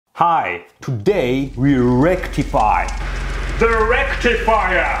Hi, today we rectify. The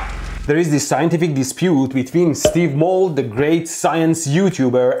rectifier! There is this scientific dispute between Steve Mould, the great science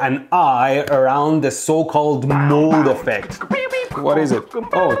YouTuber, and I around the so-called Mould Effect. What is it?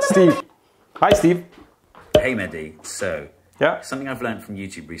 Oh, it's Steve. Hi, Steve. Hey, Mehdi. So, something I've learned from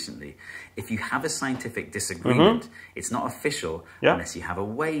YouTube recently. If you have a scientific disagreement, it's not official unless you have a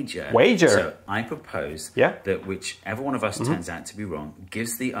wager. So I propose that whichever one of us turns out to be wrong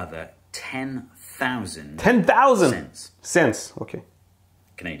gives the other 10,000 cents. Okay.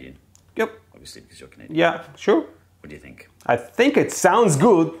 Canadian. Yep. Obviously, because you're Canadian. Yeah, sure. What do you think? I think it sounds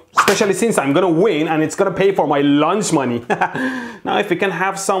good, especially since I'm gonna win and it's gonna pay for my lunch money. Now, if we can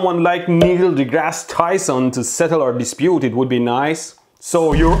have someone like Neil deGrasse Tyson to settle our dispute, it would be nice.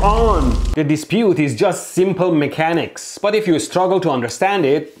 So you're on! The dispute is just simple mechanics, but if you struggle to understand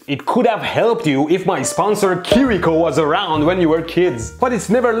it, it could have helped you if my sponsor Kiriko was around when you were kids. But it's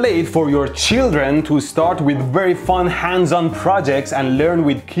never late for your children to start with very fun hands-on projects and learn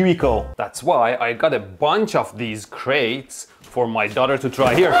with Kiriko. That's why I got a bunch of these crates for my daughter to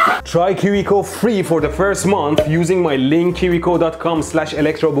try here. Try Kiriko free for the first month using my link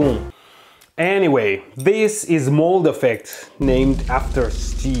kiriko.com/electroboom. Anyway, this is Mould Effect, named after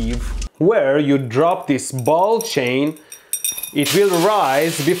Steve, where you drop this ball chain, it will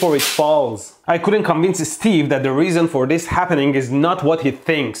rise before it falls. I couldn't convince Steve that the reason for this happening is not what he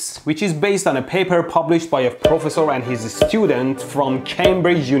thinks, which is based on a paper published by a professor and his student from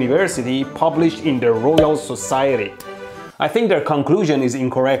Cambridge University, published in the Royal Society. I think their conclusion is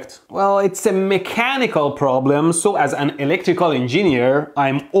incorrect. Well, it's a mechanical problem, so as an electrical engineer,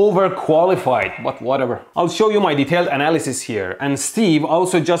 I'm overqualified, but whatever. I'll show you my detailed analysis here. And Steve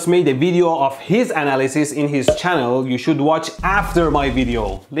also just made a video of his analysis in his channel you should watch after my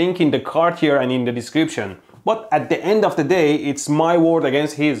video. Link in the card here and in the description. But at the end of the day, it's my word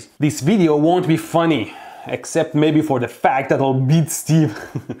against his. This video won't be funny, except maybe for the fact that I'll beat Steve.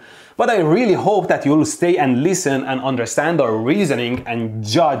 But I really hope that you'll stay and listen and understand our reasoning and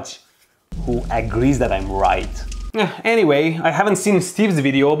judge who agrees that I'm right. Anyway, I haven't seen Steve's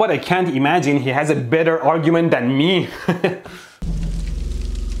video, but I can't imagine he has a better argument than me.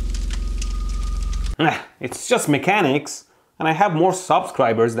 It's just mechanics, and I have more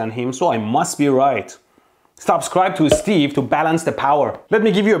subscribers than him, so I must be right. Subscribe to Steve to balance the power. Let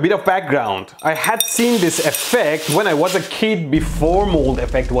me give you a bit of background. I had seen this effect when I was a kid before Mould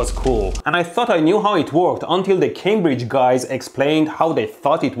Effect was cool. And I thought I knew how it worked until the Cambridge guys explained how they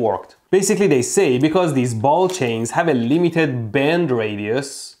thought it worked. Basically, they say because these ball chains have a limited bend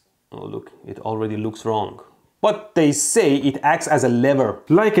radius... Oh look, it already looks wrong. But they say it acts as a lever,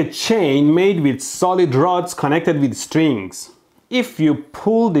 like a chain made with solid rods connected with strings. If you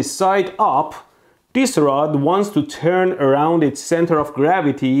pull this side up, this rod wants to turn around its center of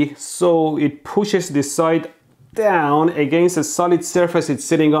gravity, so it pushes this side down against a solid surface it's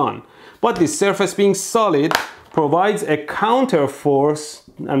sitting on. But this surface being solid provides a counter force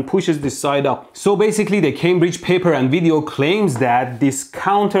and pushes this side up. So basically the Cambridge paper and video claims that this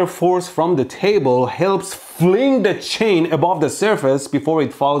counter force from the table helps fling the chain above the surface before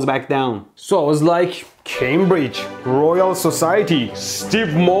it falls back down. So I was like, Cambridge, Royal Society,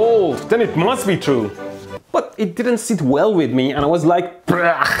 Steve Mould, then it must be true. But it didn't sit well with me and I was like,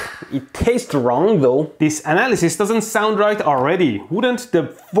 it tastes wrong though. This analysis doesn't sound right already. Wouldn't the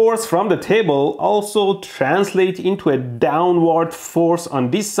force from the table also translate into a downward force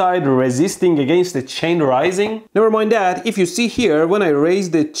on this side resisting against the chain rising? Never mind that, if you see here, when I raise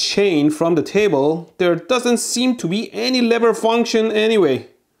the chain from the table, there doesn't seem to be any lever function anyway.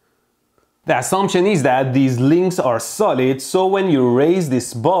 The assumption is that these links are solid, so when you raise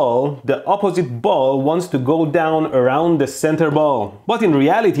this ball, the opposite ball wants to go down around the center ball. But in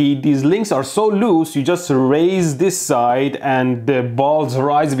reality, these links are so loose, you just raise this side and the balls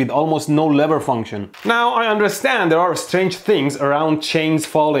rise with almost no lever function. Now, I understand there are strange things around chains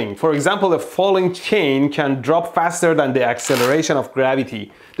falling. For example, a falling chain can drop faster than the acceleration of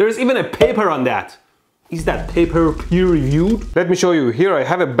gravity. There's even a paper on that. Is that paper peer-reviewed? Let me show you. Here I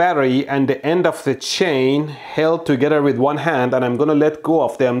have a battery and the end of the chain held together with one hand, and I'm gonna let go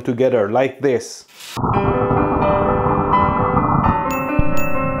of them together like this.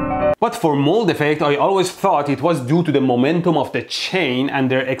 But for Mould Effect, I always thought it was due to the momentum of the chain and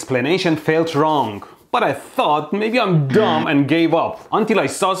their explanation felt wrong. But I thought maybe I'm dumb and gave up until I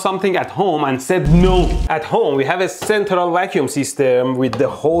saw something at home and said no. At home we have a central vacuum system with the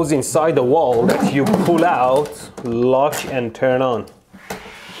hose inside the wall that you pull out, lock and turn on.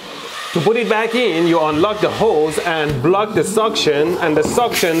 To put it back in, you unlock the hose and block the suction, and the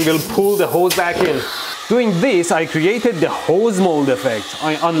suction will pull the hose back in. Doing this, I created the hose mold effect.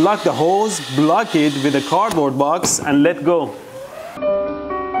 I unlock the hose, block it with a cardboard box, and let go.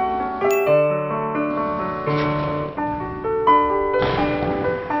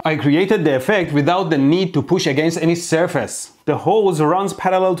 I created the effect without the need to push against any surface. The hose runs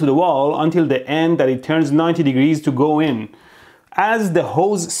parallel to the wall until the end that it turns 90 degrees to go in. As the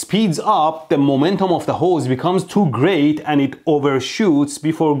hose speeds up, the momentum of the hose becomes too great and it overshoots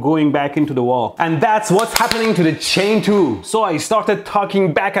before going back into the wall. And that's what's happening to the chain too. So I started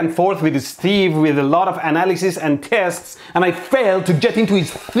talking back and forth with Steve with a lot of analysis and tests, and I failed to get into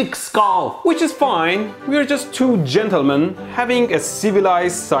his thick skull. Which is fine, we're just two gentlemen having a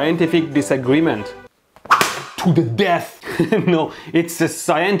civilized scientific disagreement. To the death. No, it's a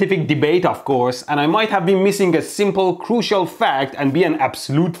scientific debate, of course, and I might have been missing a simple, crucial fact and be an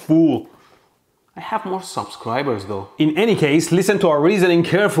absolute fool. I have more subscribers though. In any case, listen to our reasoning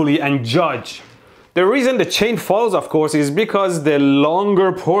carefully and judge. The reason the chain falls, of course, is because the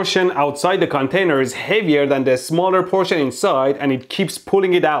longer portion outside the container is heavier than the smaller portion inside, and it keeps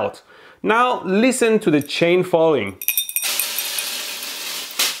pulling it out. Now listen to the chain falling.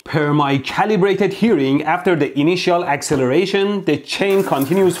 Per my calibrated hearing, after the initial acceleration, the chain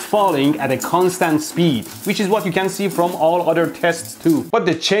continues falling at a constant speed, which is what you can see from all other tests too. But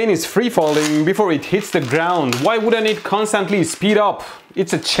the chain is free falling before it hits the ground. Why wouldn't it constantly speed up?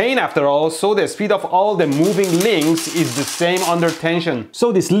 It's a chain after all, so the speed of all the moving links is the same under tension.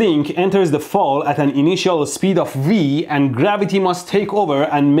 So this link enters the fall at an initial speed of v, and gravity must take over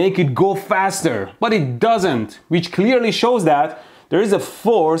and make it go faster. But it doesn't, which clearly shows that there is a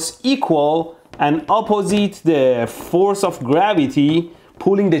force equal and opposite the force of gravity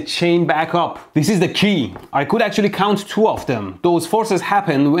pulling the chain back up. This is the key. I could actually count two of them. Those forces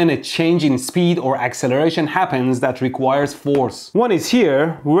happen when a change in speed or acceleration happens that requires force. One is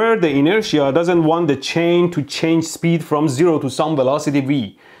here, where the inertia doesn't want the chain to change speed from 0 to some velocity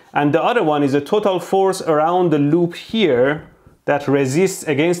v. And the other one is a total force around the loop here that resists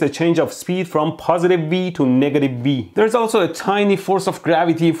against the change of speed from positive v to negative v. There's also a tiny force of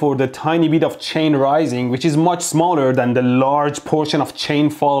gravity for the tiny bit of chain rising, which is much smaller than the large portion of chain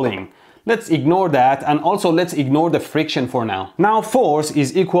falling. Let's ignore that, and also let's ignore the friction for now. Now force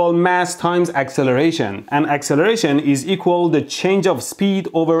is equal mass times acceleration, and acceleration is equal the change of speed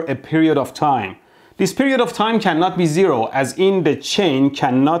over a period of time. This period of time cannot be zero, as in the chain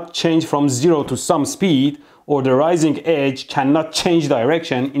cannot change from 0 to some speed, or the rising edge cannot change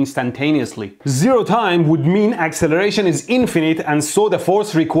direction instantaneously. Zero time would mean acceleration is infinite, and so the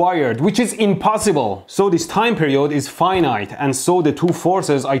force required, which is impossible. So this time period is finite, and so the two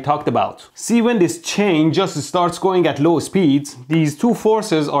forces I talked about. See, when this chain just starts going at low speeds, these two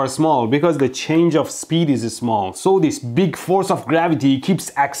forces are small because the change of speed is small. So this big force of gravity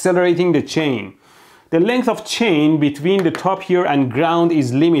keeps accelerating the chain. The length of chain between the top here and ground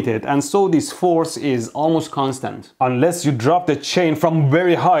is limited, and so this force is almost constant. Unless you drop the chain from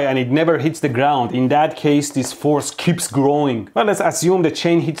very high and it never hits the ground. In that case, this force keeps growing. Well, let's assume the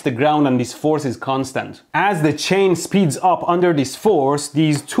chain hits the ground and this force is constant. As the chain speeds up under this force,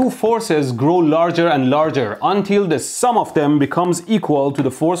 these two forces grow larger and larger until the sum of them becomes equal to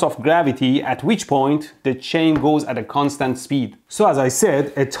the force of gravity, at which point the chain goes at a constant speed. So as I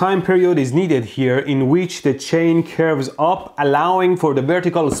said, a time period is needed here in which the chain curves up, allowing for the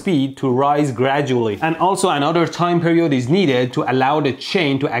vertical speed to rise gradually. And also another time period is needed to allow the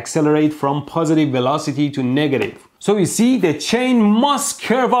chain to accelerate from positive velocity to negative. So you see, the chain must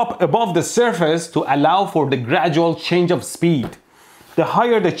curve up above the surface to allow for the gradual change of speed. The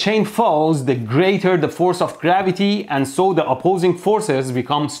higher the chain falls, the greater the force of gravity, and so the opposing forces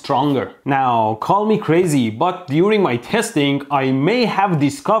become stronger. Now, call me crazy, but during my testing, I may have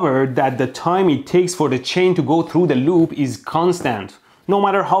discovered that the time it takes for the chain to go through the loop is constant, no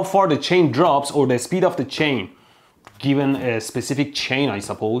matter how far the chain drops or the speed of the chain. Given a specific chain, I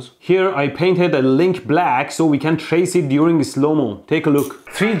suppose. Here I painted a link black so we can trace it during the slow-mo. Take a look.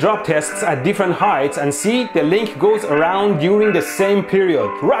 3 drop tests at different heights, and see, the link goes around during the same period.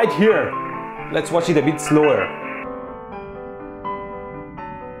 Right here. Let's watch it a bit slower.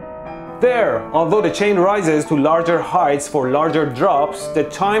 There, although the chain rises to larger heights for larger drops, the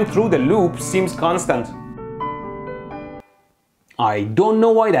time through the loop seems constant. I don't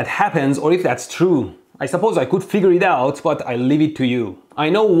know why that happens or if that's true. I suppose I could figure it out, but I'll leave it to you. I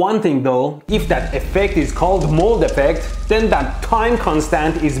know one thing though, if that effect is called Mould Effect, then that time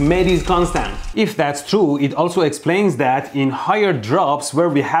constant is Mehdi's constant. If that's true, it also explains that in higher drops where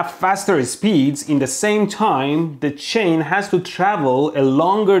we have faster speeds, in the same time, the chain has to travel a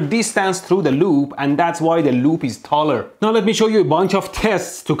longer distance through the loop, and that's why the loop is taller. Now let me show you a bunch of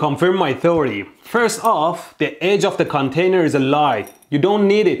tests to confirm my theory. First off, the edge of the container is a lie. You don't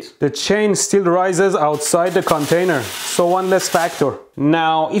need it. The chain still rises outside the container, so one less factor.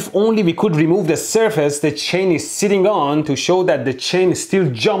 Now, if only we could remove the surface the chain is sitting on to show that the chain still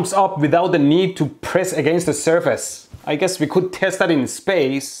jumps up without the need to press against the surface. I guess we could test that in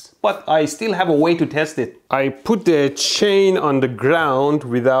space, but I still have a way to test it. I put the chain on the ground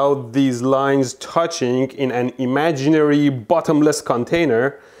without these lines touching in an imaginary bottomless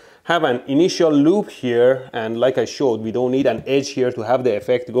container. Have an initial loop here, and like I showed, we don't need an edge here to have the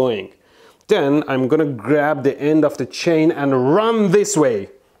effect going. Then I'm gonna grab the end of the chain and run this way.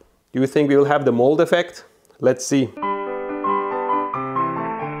 Do you think we will have the mold effect? Let's see.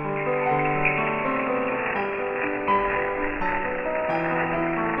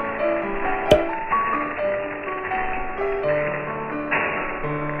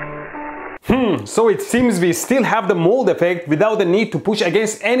 So it seems we still have the mold effect without the need to push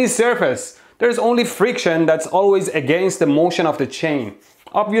against any surface. There's only friction that's always against the motion of the chain.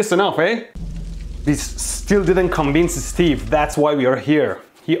 Obvious enough, eh? This still didn't convince Steve, that's why we are here.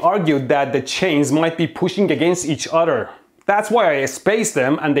 He argued that the chains might be pushing against each other. That's why I spaced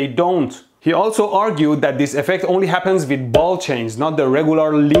them and they don't. He also argued that this effect only happens with ball chains, not the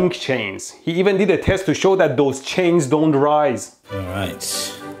regular link chains. He even did a test to show that those chains don't rise.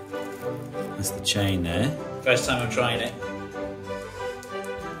 Alright. That's the chain there. First time I'm trying it.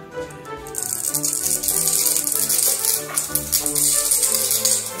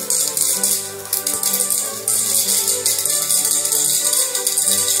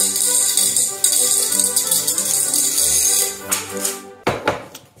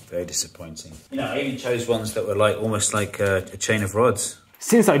 Very disappointing. You know, I even chose ones that were like almost like a chain of rods.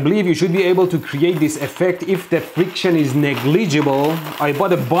 Since I believe you should be able to create this effect if the friction is negligible, I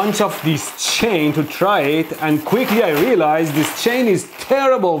bought a bunch of this chain to try it, and quickly I realized this chain is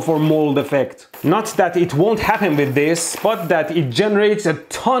terrible for mold effect. Not that it won't happen with this, but that it generates a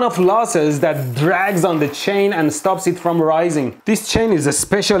ton of losses that drags on the chain and stops it from rising. This chain is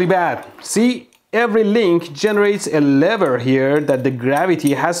especially bad. See? Every link generates a lever here that the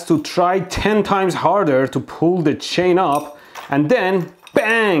gravity has to try 10 times harder to pull the chain up, and then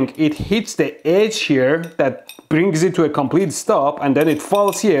bang, it hits the edge here that brings it to a complete stop, and then it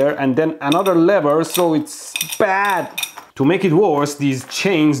falls here, and then another lever, so it's bad. To make it worse, these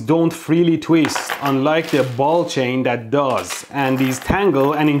chains don't freely twist, unlike the ball chain that does. And these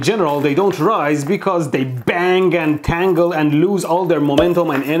tangle, and in general they don't rise because they bang and tangle and lose all their momentum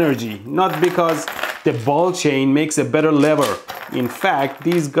and energy. Not because the ball chain makes a better lever. In fact,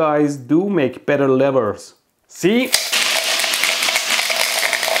 these guys do make better levers. See?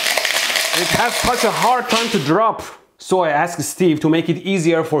 It has such a hard time to drop. So I asked Steve to make it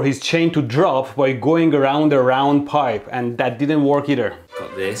easier for his chain to drop by going around a round pipe, and that didn't work either.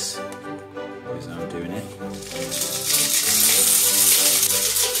 Got this. Here's how I'm doing it.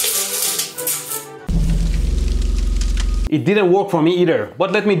 It didn't work for me either,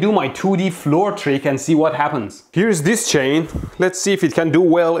 but let me do my 2D floor trick and see what happens. Here's this chain. Let's see if it can do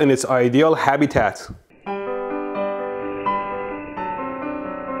well in its ideal habitat.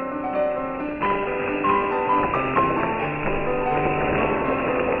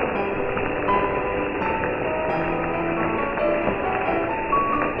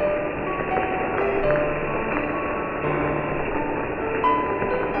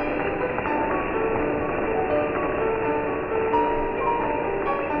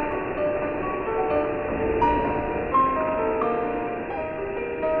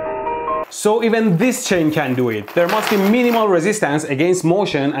 So even this chain can do it. There must be minimal resistance against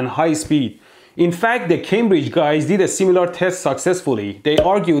motion and high speed. In fact, the Cambridge guys did a similar test successfully. They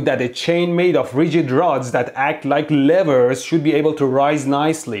argued that a chain made of rigid rods that act like levers should be able to rise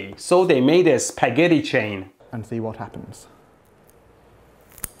nicely. So they made a spaghetti chain. And see what happens.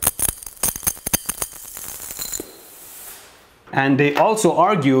 And they also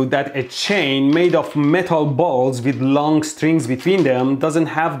argued that a chain made of metal balls with long strings between them doesn't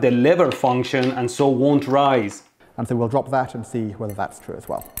have the lever function and so won't rise. And so we'll drop that and see whether that's true as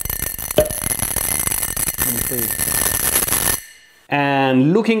well. Let me see.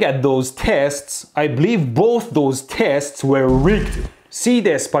 And looking at those tests, I believe both those tests were rigged. See,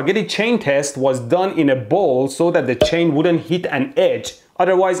 the spaghetti chain test was done in a bowl so that the chain wouldn't hit an edge.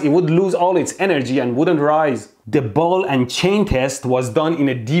 Otherwise, it would lose all its energy and wouldn't rise. The ball and chain test was done in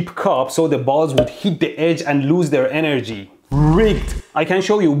a deep cup so the balls would hit the edge and lose their energy. Rigged! I can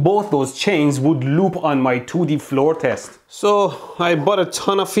show you both those chains would loop on my 2D floor test. So I bought a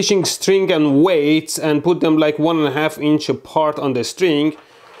ton of fishing string and weights and put them like 1.5 inch apart on the string.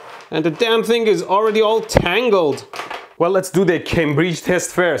 And the damn thing is already all tangled. Well, let's do the Cambridge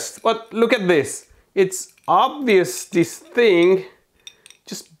test first. But look at this. It's obvious this thing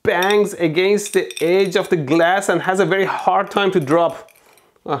just bangs against the edge of the glass and has a very hard time to drop.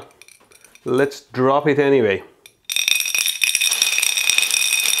 Let's drop it anyway.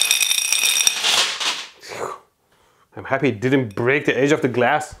 I'm happy it didn't break the edge of the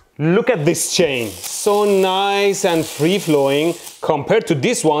glass. Look at this chain, so nice and free-flowing compared to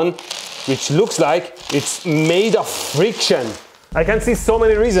this one, which looks like it's made of friction. I can see so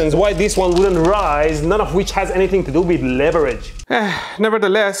many reasons why this one wouldn't rise, none of which has anything to do with leverage.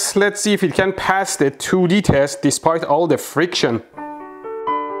 Nevertheless, let's see if it can pass the 2D test despite all the friction.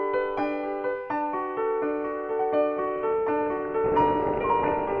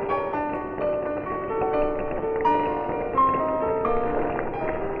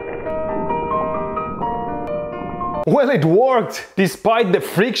 Well, it worked, despite the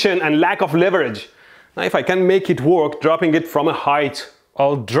friction and lack of leverage. Now, if I can make it work dropping it from a height,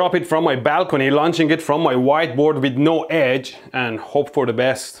 I'll drop it from my balcony, launching it from my whiteboard with no edge, and hope for the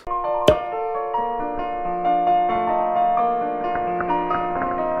best.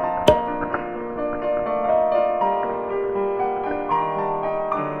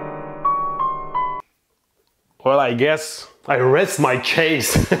 Well, I guess I rest my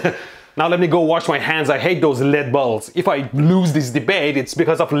case. Now let me go wash my hands. I hate those lead balls. If I lose this debate, it's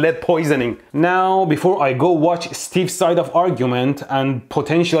because of lead poisoning. Now, before I go watch Steve's side of argument and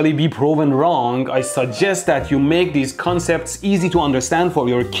potentially be proven wrong, I suggest that you make these concepts easy to understand for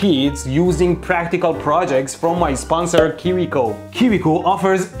your kids using practical projects from my sponsor, KiwiCo. KiwiCo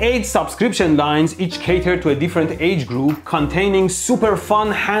offers 8 subscription lines, each catered to a different age group, containing super fun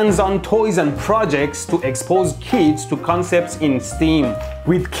hands-on toys and projects to expose kids to concepts in STEAM.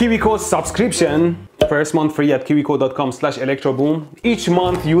 With KiwiCo's subscription, first month free at kiwico.com/electroboom, each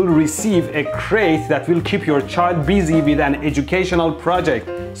month you will receive a crate that will keep your child busy with an educational project,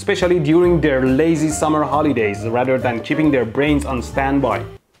 especially during their lazy summer holidays, rather than keeping their brains on standby.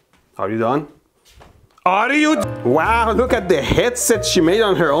 Are you done? Are you? Wow, look at the headset she made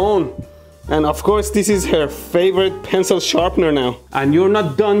on her own. And of course, this is her favorite pencil sharpener now. And you're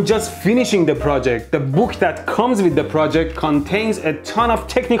not done just finishing the project. The book that comes with the project contains a ton of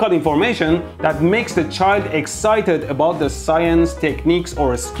technical information that makes the child excited about the science, techniques,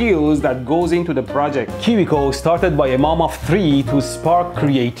 or skills that goes into the project. KiwiCo started by a mom of 3 to spark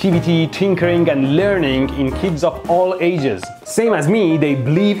creativity, tinkering, and learning in kids of all ages. Same as me, they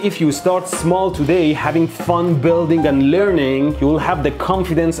believe if you start small today, having fun building and learning, you will have the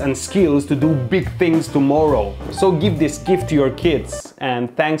confidence and skills to do big things tomorrow. So give this gift to your kids,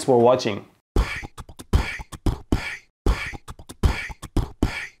 and thanks for watching.